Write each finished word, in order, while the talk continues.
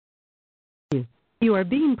You are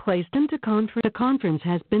being placed into conference. The conference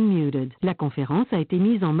has been muted. La conférence a été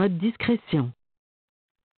mise en mode discrétion.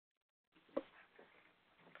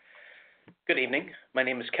 Good evening. My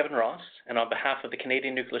name is Kevin Ross, and on behalf of the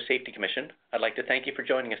Canadian Nuclear Safety Commission, I'd like to thank you for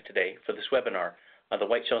joining us today for this webinar on the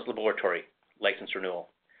Whiteshell Laboratories license renewal.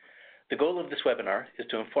 The goal of this webinar is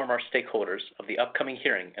to inform our stakeholders of the upcoming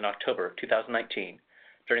hearing in October 2019,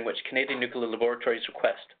 during which Canadian Nuclear Laboratories'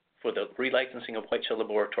 request for the relicensing of Whiteshell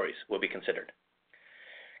Laboratories will be considered.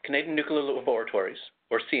 Canadian Nuclear Laboratories,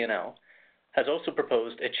 or CNL, has also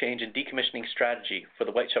proposed a change in decommissioning strategy for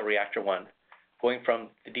the Whiteshell Reactor 1, going from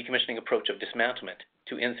the decommissioning approach of dismantlement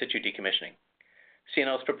to in-situ decommissioning.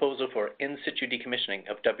 CNL's proposal for in-situ decommissioning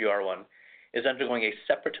of WR1 is undergoing a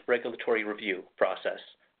separate regulatory review process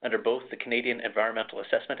under both the Canadian Environmental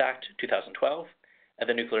Assessment Act 2012 and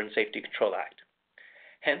the Nuclear and Safety Control Act.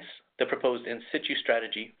 Hence, the proposed in-situ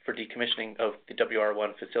strategy for decommissioning of the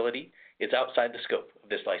WR1 facility is outside the scope of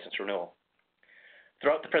this license renewal.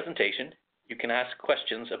 Throughout the presentation, you can ask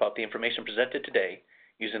questions about the information presented today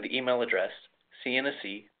using the email address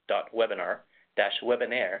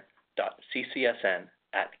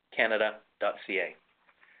cnsc.webinar-webinar.ccsn@canada.ca.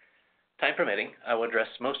 Time permitting, I will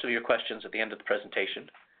address most of your questions at the end of the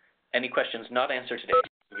presentation. Any questions not answered today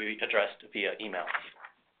will be addressed via email.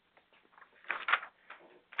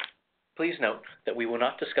 Please note that we will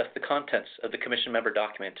not discuss the contents of the Commission member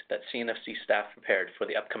document that CNSC staff prepared for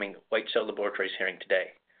the upcoming Whiteshell Laboratories hearing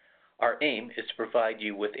today. Our aim is to provide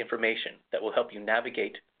you with information that will help you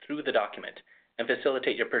navigate through the document and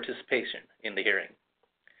facilitate your participation in the hearing.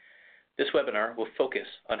 This webinar will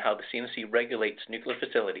focus on how the CNSC regulates nuclear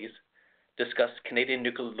facilities, discuss Canadian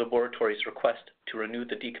Nuclear Laboratories' request to renew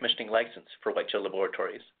the decommissioning license for Whiteshell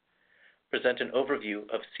Laboratories, present an overview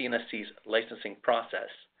of CNSC's licensing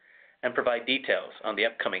process, and provide details on the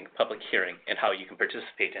upcoming public hearing and how you can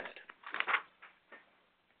participate in it.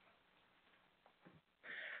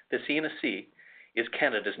 The CNSC is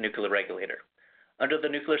Canada's nuclear regulator. Under the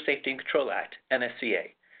Nuclear Safety and Control Act,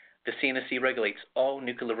 NSCA, the CNSC regulates all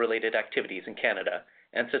nuclear-related activities in Canada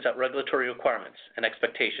and sets out regulatory requirements and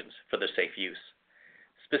expectations for their safe use.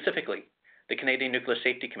 Specifically, the Canadian Nuclear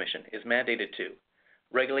Safety Commission is mandated to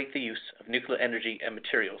regulate the use of nuclear energy and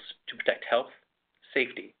materials to protect health,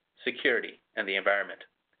 safety, security, and the environment,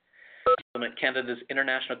 implement Canada's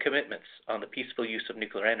international commitments on the peaceful use of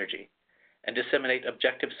nuclear energy, and disseminate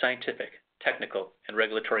objective scientific, technical, and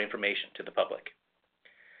regulatory information to the public.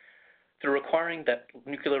 Through requiring that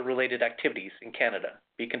nuclear-related activities in Canada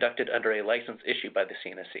be conducted under a license issued by the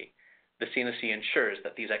CNSC ensures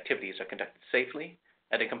that these activities are conducted safely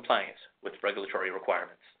and in compliance with regulatory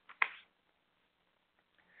requirements.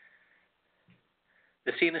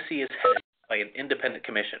 The CNSC is headed by an independent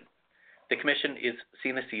commission. The commission is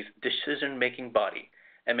CNSC's decision-making body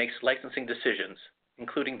and makes licensing decisions,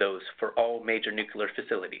 including those for all major nuclear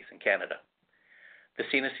facilities in Canada. The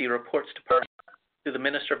CNSC reports to Parliament through the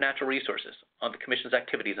Minister of Natural Resources on the Commission's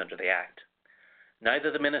activities under the Act.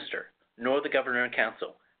 Neither the Minister nor the Governor and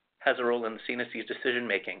Council has a role in the CNSC's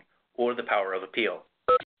decision-making or the power of appeal.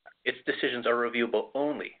 Its decisions are reviewable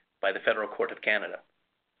only by the Federal Court of Canada.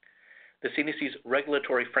 The CNSC's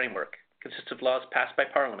regulatory framework consists of laws passed by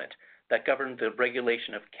Parliament that govern the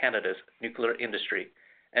regulation of Canada's nuclear industry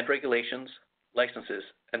and regulations, licenses,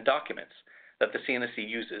 and documents that the CNSC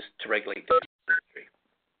uses to regulate the industry.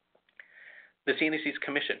 The CNSC's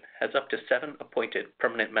commission has up to 7 appointed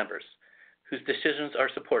permanent members whose decisions are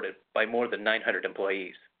supported by more than 900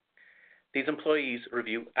 employees. These employees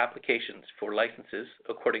review applications for licenses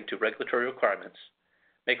according to regulatory requirements,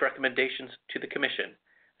 make recommendations to the commission,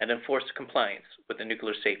 and enforce compliance with the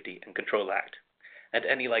Nuclear Safety and Control Act and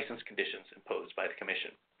any license conditions imposed by the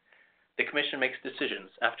commission. The commission makes decisions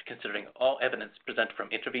after considering all evidence presented from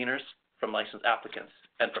interveners, from licensed applicants,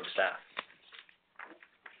 and from staff.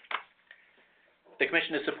 The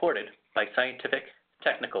commission is supported by scientific,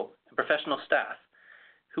 technical, and professional staff,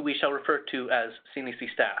 who we shall refer to as CNSC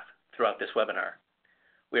staff throughout this webinar.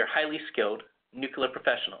 We are highly skilled nuclear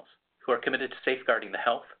professionals who are committed to safeguarding the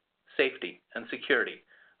health, safety, and security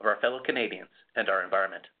of our fellow Canadians and our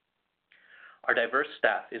environment. Our diverse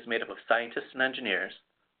staff is made up of scientists and engineers,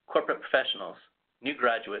 corporate professionals, new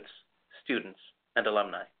graduates, students, and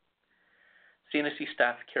alumni. CNSC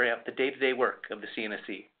staff carry out the day-to-day work of the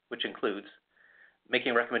CNSC, which includes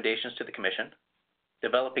making recommendations to the Commission,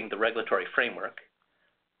 developing the regulatory framework,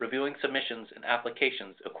 reviewing submissions and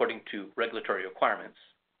applications according to regulatory requirements,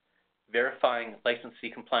 verifying licensee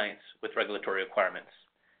compliance with regulatory requirements,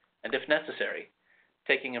 and if necessary,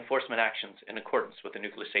 taking enforcement actions in accordance with the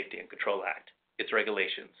Nuclear Safety and Control Act, its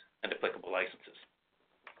regulations, and applicable licenses.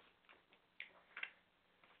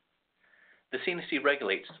 The CNSC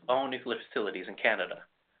regulates all nuclear facilities in Canada,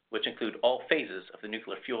 which include all phases of the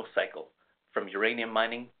nuclear fuel cycle, from uranium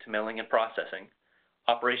mining to milling and processing,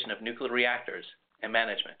 operation of nuclear reactors, and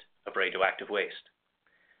management of radioactive waste.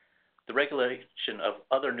 The regulation of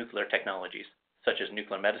other nuclear technologies, such as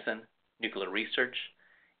nuclear medicine, nuclear research,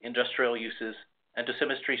 industrial uses, and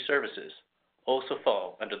dosimetry services, also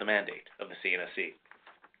fall under the mandate of the CNSC.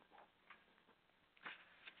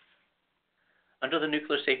 Under the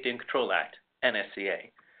Nuclear Safety and Control Act,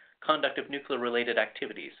 NSCA, conduct of nuclear-related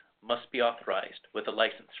activities must be authorized with a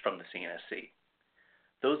license from the CNSC.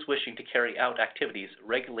 Those wishing to carry out activities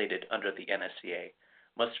regulated under the NSCA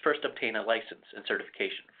must first obtain a license and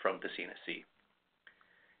certification from the CNSC.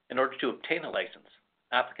 In order to obtain a license,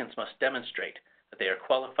 applicants must demonstrate that they are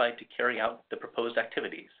qualified to carry out the proposed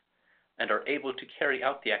activities and are able to carry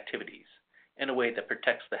out the activities in a way that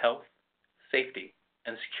protects the health, safety,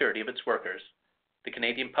 and security of its workers, the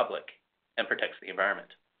Canadian public, and protects the environment.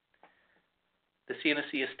 The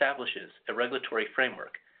CNSC establishes a regulatory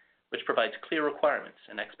framework which provides clear requirements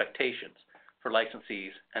and expectations for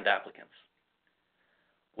licensees and applicants.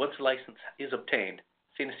 Once a license is obtained,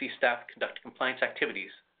 CNSC staff conduct compliance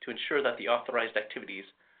activities to ensure that the authorized activities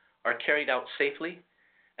are carried out safely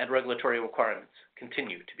and regulatory requirements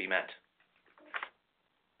continue to be met.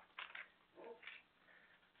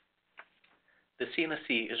 The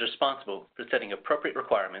CNSC is responsible for setting appropriate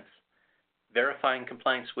requirements, verifying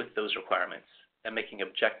compliance with those requirements, and making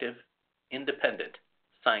objective, independent,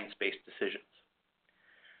 science-based decisions.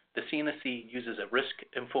 The CNSC uses a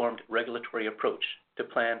risk-informed regulatory approach to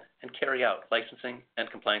plan and carry out licensing and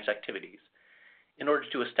compliance activities in order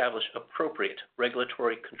to establish appropriate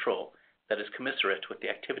regulatory control that is commensurate with the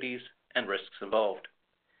activities and risks involved.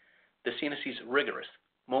 The CNSC's rigorous,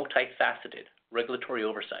 multifaceted regulatory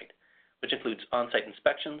oversight, which includes on-site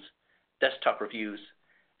inspections, desktop reviews,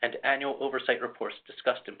 and annual oversight reports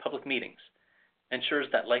discussed in public meetings, ensures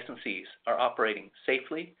that licensees are operating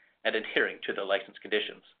safely and adhering to the license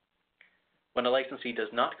conditions. When a licensee does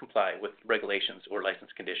not comply with regulations or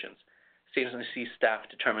license conditions, CNSC staff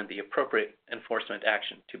determine the appropriate enforcement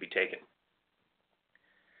action to be taken.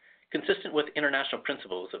 Consistent with international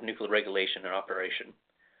principles of nuclear regulation and operation,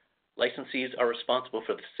 licensees are responsible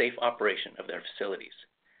for the safe operation of their facilities.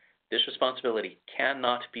 This responsibility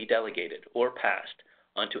cannot be delegated or passed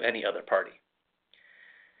onto any other party.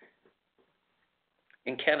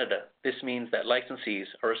 In Canada, this means that licensees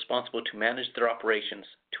are responsible to manage their operations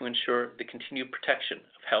to ensure the continued protection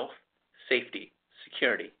of health, safety,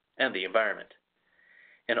 security, and the environment.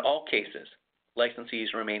 In all cases,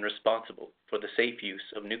 licensees remain responsible for the safe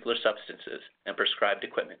use of nuclear substances and prescribed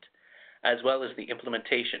equipment, as well as the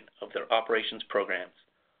implementation of their operations programs,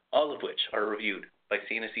 all of which are reviewed by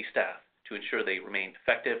CNSC staff to ensure they remain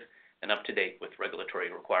effective and up to date with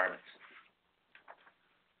regulatory requirements.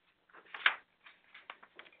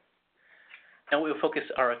 Now we will focus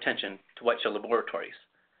our attention to Whiteshell Laboratories,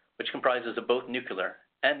 which comprises of both nuclear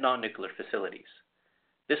and non-nuclear facilities.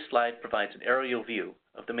 This slide provides an aerial view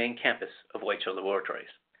of the main campus of Whiteshell Laboratories.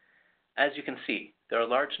 As you can see, there are a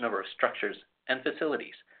large number of structures and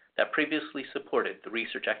facilities that previously supported the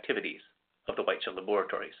research activities of the Whiteshell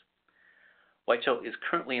Laboratories. Whiteshell is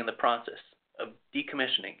currently in the process of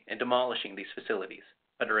decommissioning and demolishing these facilities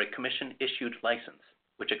under a commission-issued license,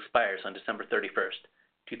 which expires on December 31st,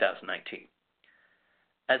 2019.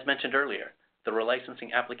 As mentioned earlier, the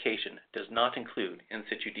relicensing application does not include in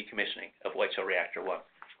situ decommissioning of Whiteshell Reactor 1.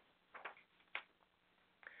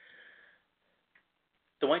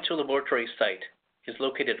 The Whiteshell Laboratories site is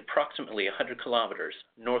located approximately 100 kilometers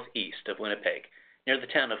northeast of Winnipeg, near the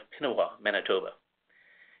town of Pinawa, Manitoba.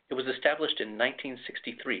 It was established in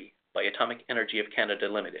 1963 by Atomic Energy of Canada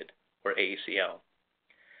Limited, or AECL.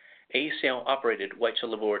 AECL operated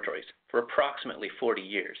Whiteshell Laboratories for approximately 40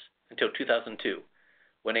 years, until 2002,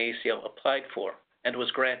 when AECL applied for and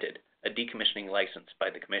was granted a decommissioning license by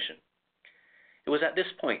the Commission. It was at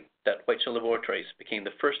this point that Whiteshell Laboratories became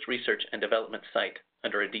the first research and development site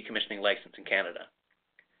under a decommissioning license in Canada.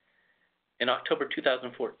 In October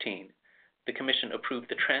 2014, the Commission approved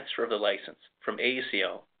the transfer of the license from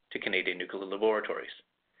AECL to Canadian Nuclear Laboratories.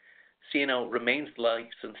 CNL remains the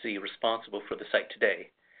licensee responsible for the site today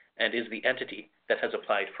and is the entity that has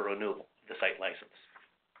applied for renewal of the site license.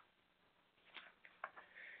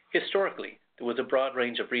 Historically, there was a broad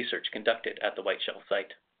range of research conducted at the Whiteshell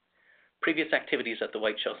site. Previous activities at the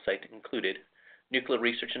Whiteshell site included nuclear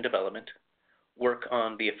research and development, work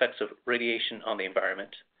on the effects of radiation on the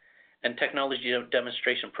environment, and technology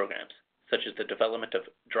demonstration programs, such as the development of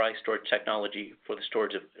dry storage technology for the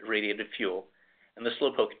storage of radiated fuel and the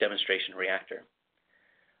slowpoke demonstration reactor.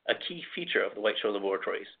 A key feature of the Whiteshell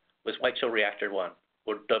Laboratories was Whiteshell Reactor 1,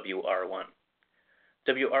 or WR1.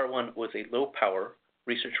 WR1 was a low-power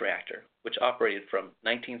research reactor which operated from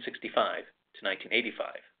 1965 to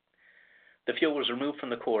 1985. The fuel was removed from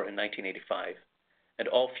the core in 1985, and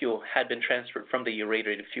all fuel had been transferred from the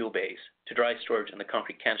irradiated fuel bays to dry storage in the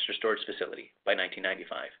concrete canister storage facility by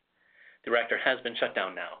 1995. The reactor has been shut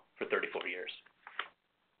down now for 34 years.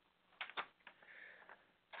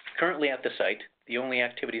 Currently at the site, the only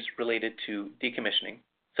activities related to decommissioning,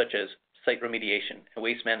 such as site remediation and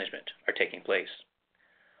waste management, are taking place.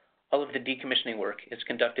 All of the decommissioning work is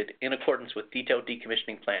conducted in accordance with detailed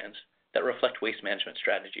decommissioning plans that reflect waste management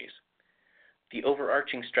strategies. The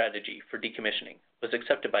overarching strategy for decommissioning was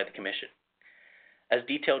accepted by the Commission. As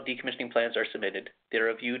detailed decommissioning plans are submitted, they are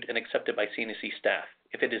reviewed and accepted by CNSC staff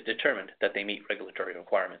if it is determined that they meet regulatory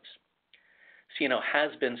requirements. CNO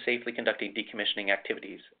has been safely conducting decommissioning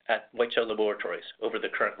activities at Whiteshell Laboratories over the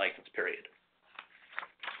current license period.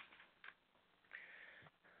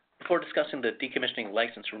 Before discussing the decommissioning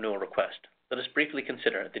license renewal request, let us briefly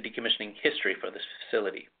consider the decommissioning history for this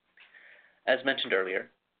facility. As mentioned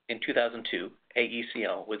earlier, in 2002,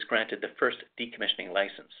 AECL was granted the first decommissioning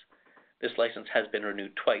license. This license has been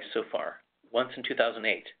renewed twice so far, once in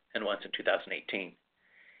 2008 and once in 2018.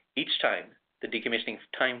 Each time, the decommissioning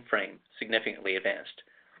time frame significantly advanced,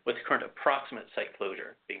 with the current approximate site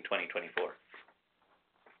closure being 2024.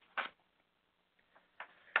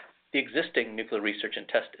 The existing Nuclear Research and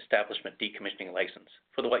Test Establishment decommissioning license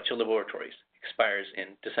for the Whiteshell Laboratories expires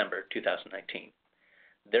in December 2019.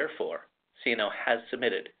 Therefore, CNO has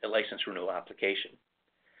submitted a license renewal application.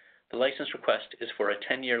 The license request is for a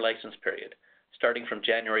 10-year license period starting from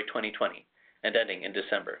January 2020 and ending in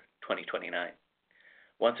December 2029.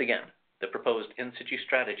 Once again, the proposed in-situ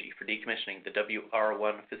strategy for decommissioning the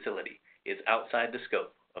WR1 facility is outside the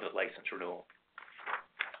scope of the license renewal.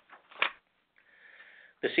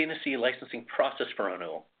 The CNSC licensing process for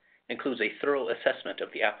renewal includes a thorough assessment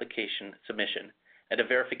of the application submission and a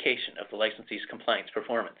verification of the licensee's compliance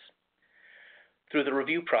performance. Through the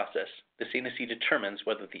review process, the CNSC determines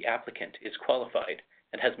whether the applicant is qualified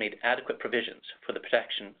and has made adequate provisions for the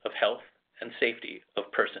protection of health and safety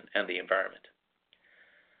of person and the environment.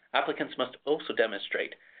 Applicants must also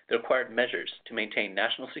demonstrate the required measures to maintain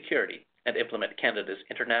national security and implement Canada's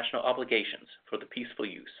international obligations for the peaceful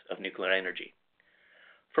use of nuclear energy.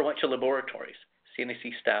 For Whiteshell Laboratories,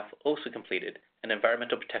 CNSC staff also completed an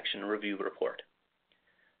environmental protection review report.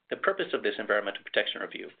 The purpose of this environmental protection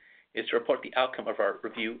review is to report the outcome of our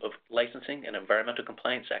review of licensing and environmental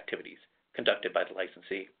compliance activities conducted by the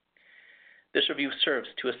licensee. This review serves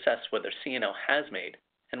to assess whether CNO has made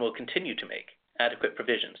and will continue to make adequate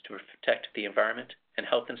provisions to protect the environment and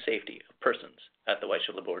health and safety of persons at the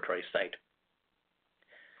Whiteshell Laboratories site.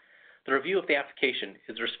 The review of the application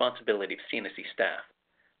is the responsibility of CNSC staff.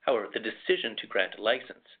 However, the decision to grant a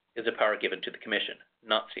license is a power given to the Commission,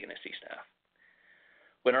 not CNSC staff.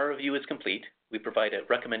 When our review is complete, we provide a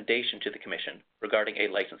recommendation to the Commission regarding a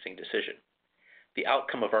licensing decision. The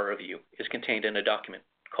outcome of our review is contained in a document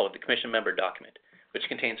called the Commission Member Document, which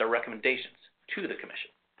contains our recommendations to the Commission.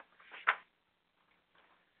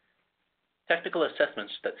 Technical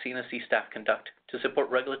assessments that CNSC staff conduct to support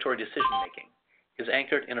regulatory decision-making is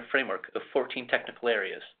anchored in a framework of 14 technical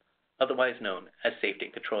areas, otherwise known as Safety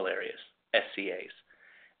and Control Areas, SCAs,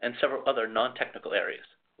 and several other non-technical areas,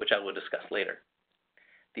 which I will discuss later.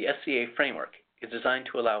 The SCA framework is designed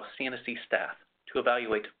to allow CNSC staff to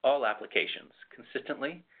evaluate all applications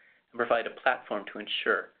consistently and provide a platform to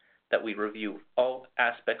ensure that we review all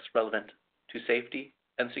aspects relevant to safety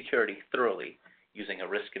and security thoroughly using a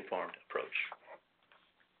risk-informed approach.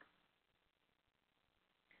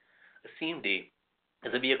 A CMD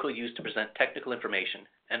is a vehicle used to present technical information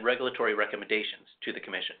and regulatory recommendations to the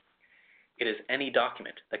Commission. It is any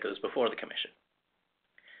document that goes before the Commission.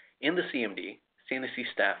 In the CMD,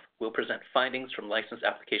 CNSC staff will present findings from license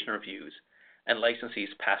application reviews and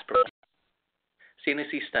licensees' past performance.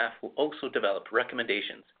 CNSC staff will also develop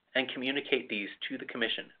recommendations and communicate these to the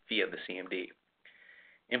Commission via the CMD.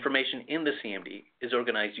 Information in the CMD is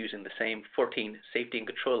organized using the same 14 safety and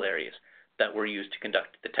control areas that were used to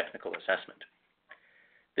conduct the technical assessment.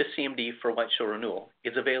 This CMD for Whiteshell renewal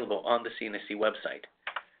is available on the CNSC website.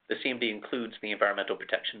 The CMD includes the Environmental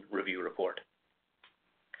Protection Review Report.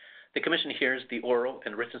 The Commission hears the oral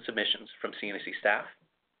and written submissions from CNSC staff,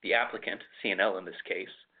 the applicant, CNL in this case,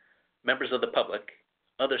 members of the public,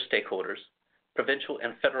 other stakeholders, provincial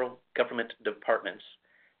and federal government departments,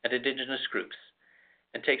 and Indigenous groups,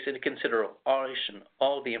 and takes into consideration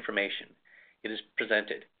all the information it is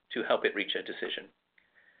presented to help it reach a decision.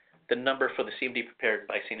 The number for the CMD prepared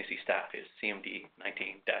by CNSC staff is CMD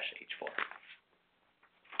 19-H4.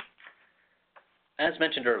 As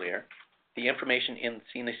mentioned earlier, the information in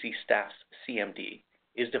CNSC staff's CMD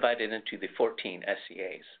is divided into the 14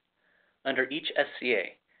 SCAs. Under each SCA,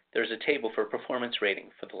 there is a table for performance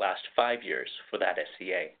rating for the last 5 years for that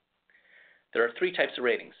SCA. There are 3 types of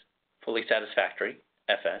ratings: fully satisfactory,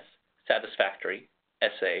 FS, satisfactory,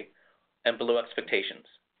 SA, and below expectations,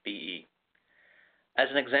 BE.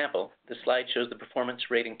 As an example, the slide shows the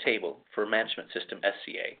performance rating table for Management System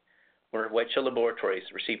SCA, where Whiteshell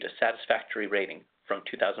Laboratories received a satisfactory rating from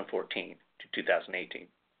 2014 to 2018.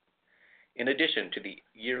 In addition to the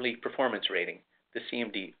yearly performance rating, the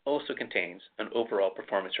CMD also contains an overall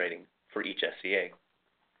performance rating for each SCA.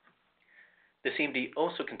 The CMD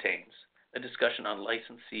also contains a discussion on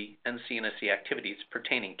licensee and CNSC activities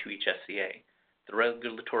pertaining to each SCA, the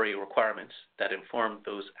regulatory requirements that inform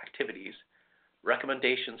those activities,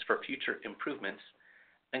 recommendations for future improvements,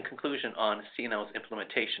 and conclusion on CNL's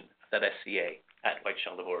implementation of that SCA at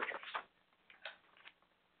Whiteshell Laboratories.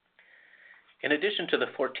 In addition to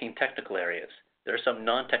the 14 technical areas, there are some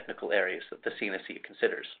non-technical areas that the CNSC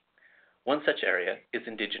considers. One such area is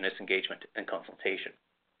Indigenous engagement and consultation.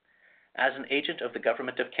 As an agent of the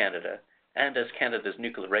Government of Canada and as Canada's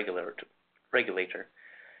nuclear regulator,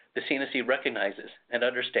 the CNSC recognizes and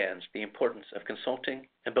understands the importance of consulting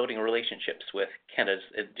and building relationships with Canada's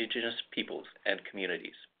Indigenous peoples and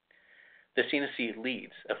communities. The CNSC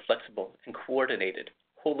leads a flexible and coordinated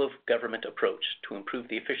whole-of-government approach to improve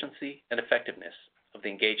the efficiency and effectiveness of the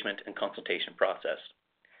engagement and consultation process.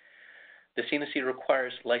 The CNSC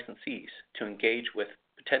requires licensees to engage with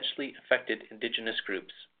potentially affected Indigenous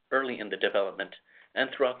groups early in the development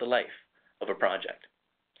and throughout the life of a project.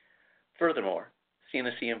 Furthermore,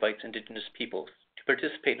 CNSC invites Indigenous peoples to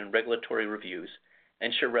participate in regulatory reviews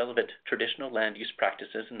and share relevant traditional land use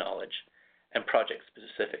practices and knowledge and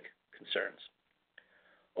project-specific concerns.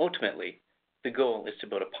 Ultimately, the goal is to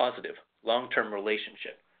build a positive, long-term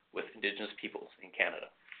relationship with Indigenous peoples in Canada.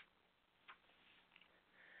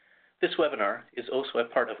 This webinar is also a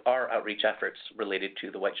part of our outreach efforts related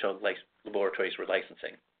to the Whiteshell Laboratories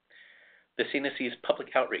relicensing. The CNSC's public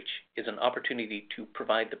outreach is an opportunity to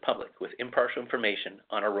provide the public with impartial information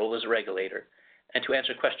on our role as a regulator and to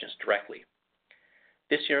answer questions directly.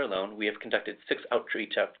 This year alone, we have conducted 6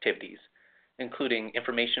 outreach activities, including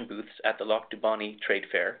information booths at the Lac du Bonny Trade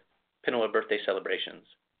Fair, Pinoa birthday celebrations,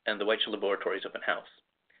 and the Whiteshell Laboratories open house.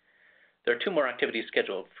 There are 2 more activities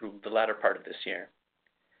scheduled for the latter part of this year.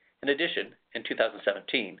 In addition, in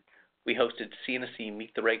 2017, we hosted CNSC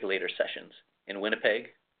Meet the Regulator sessions in Winnipeg,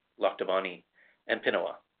 Lac du Bonny, and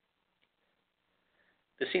Pinoa.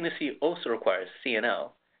 The CNSC also requires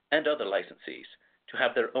CNL and other licensees to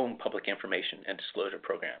have their own public information and disclosure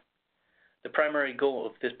program. The primary goal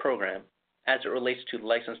of this program, as it relates to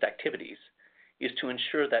licensed activities, is to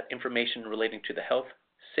ensure that information relating to the health,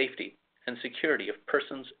 safety, and security of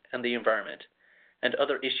persons and the environment, and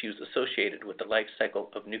other issues associated with the life cycle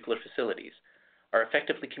of nuclear facilities are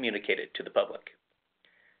effectively communicated to the public.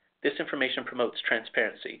 This information promotes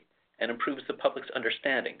transparency and improves the public's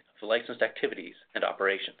understanding of the licensed activities and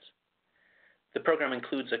operations. The program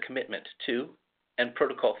includes a commitment to and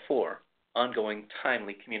protocol for ongoing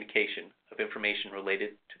timely communication of information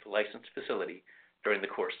related to the licensed facility during the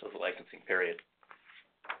course of the licensing period.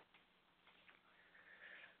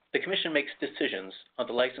 The Commission makes decisions on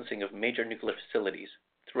the licensing of major nuclear facilities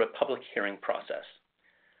through a public hearing process.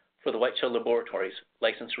 For the Whiteshell Laboratories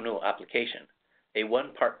license renewal application, a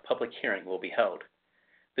 1-part public hearing will be held.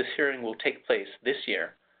 This hearing will take place this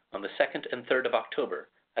year on the 2nd and 3rd of October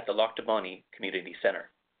at the Lac du Bonny Community Centre.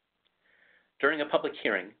 During a public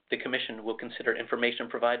hearing, the Commission will consider information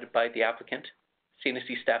provided by the applicant,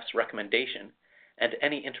 CNSC staff's recommendation, and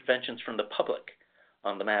any interventions from the public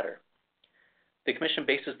on the matter. The Commission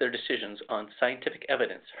bases their decisions on scientific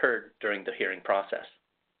evidence heard during the hearing process.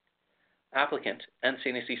 Applicant and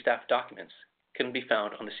CNSC staff documents can be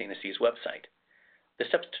found on the CNSC's website. The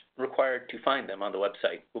steps required to find them on the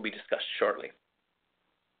website will be discussed shortly.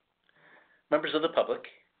 Members of the public,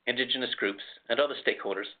 Indigenous groups, and other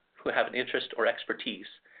stakeholders who have an interest or expertise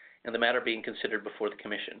in the matter being considered before the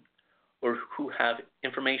Commission, or who have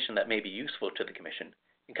information that may be useful to the Commission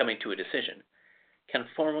in coming to a decision, can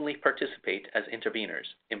formally participate as interveners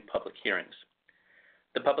in public hearings.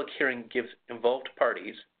 The public hearing gives involved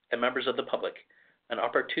parties and members of the public an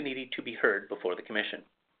opportunity to be heard before the Commission.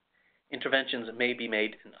 Interventions may be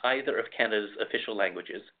made in either of Canada's official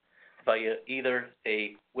languages via either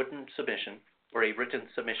a written submission or a written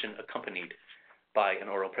submission accompanied by an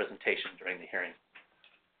oral presentation during the hearing.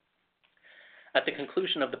 At the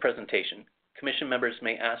conclusion of the presentation, Commission members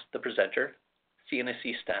may ask the presenter,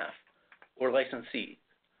 CNSC staff, or licensee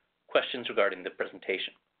questions regarding the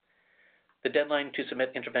presentation. The deadline to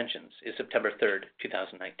submit interventions is September 3rd,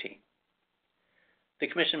 2019. The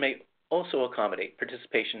Commission may also accommodate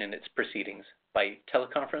participation in its proceedings by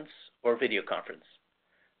teleconference or video conference.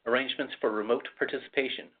 Arrangements for remote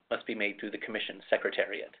participation must be made through the Commission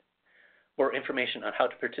Secretariat. More information on how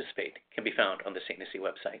to participate can be found on the CNSC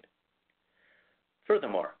website.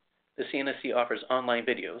 Furthermore, the CNSC offers online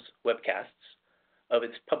videos, webcasts, of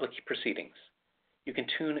its public proceedings. You can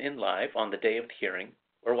tune in live on the day of the hearing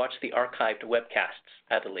or watch the archived webcasts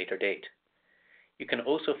at a later date. You can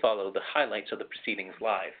also follow the highlights of the proceedings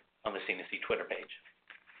live on the CNSC Twitter page.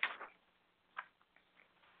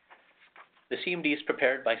 The CMDs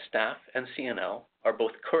prepared by staff and CNL are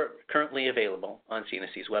both currently available on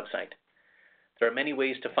CNSC's website. There are many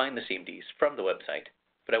ways to find the CMDs from the website,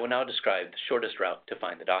 but I will now describe the shortest route to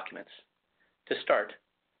find the documents. To start,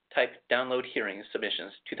 type Download Hearings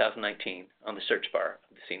Submissions 2019 on the search bar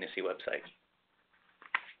of the CNSC website.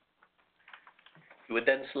 You would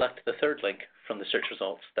then select the third link from the search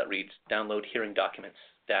results that reads Download Hearing Documents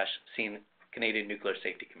 - Canadian Nuclear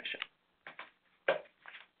Safety Commission.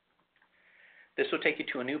 This will take you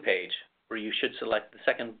to a new page where you should select the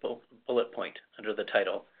second bullet point under the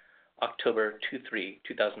title October 23,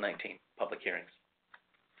 2019 Public Hearings.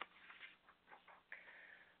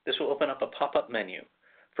 This will open up a pop-up menu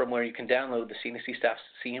from where you can download the CNSC staff's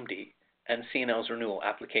CMD and CNL's renewal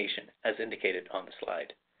application as indicated on the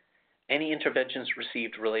slide. Any interventions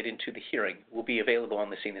received related to the hearing will be available on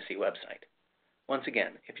the CNSC website. Once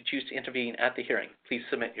again, if you choose to intervene at the hearing, please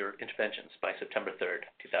submit your interventions by September 3rd,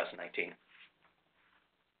 2019.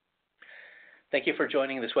 Thank you for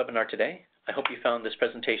joining this webinar today. I hope you found this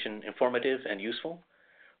presentation informative and useful.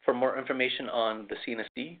 For more information on the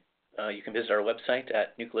CNSC, you can visit our website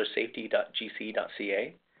at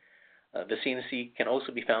nuclearsafety.gc.ca. The CNSC can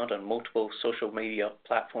also be found on multiple social media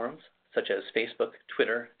platforms such as Facebook,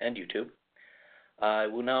 Twitter, and YouTube. I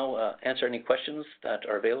will now answer any questions that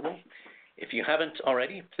are available. If you haven't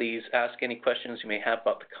already, please ask any questions you may have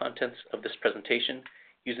about the contents of this presentation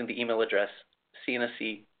using the email address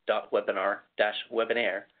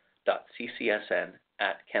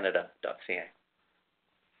cnsc.webinar-webinair.ccsn@canada.ca.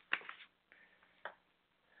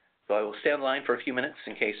 So I will stay on the line for a few minutes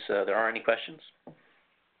in case there are any questions.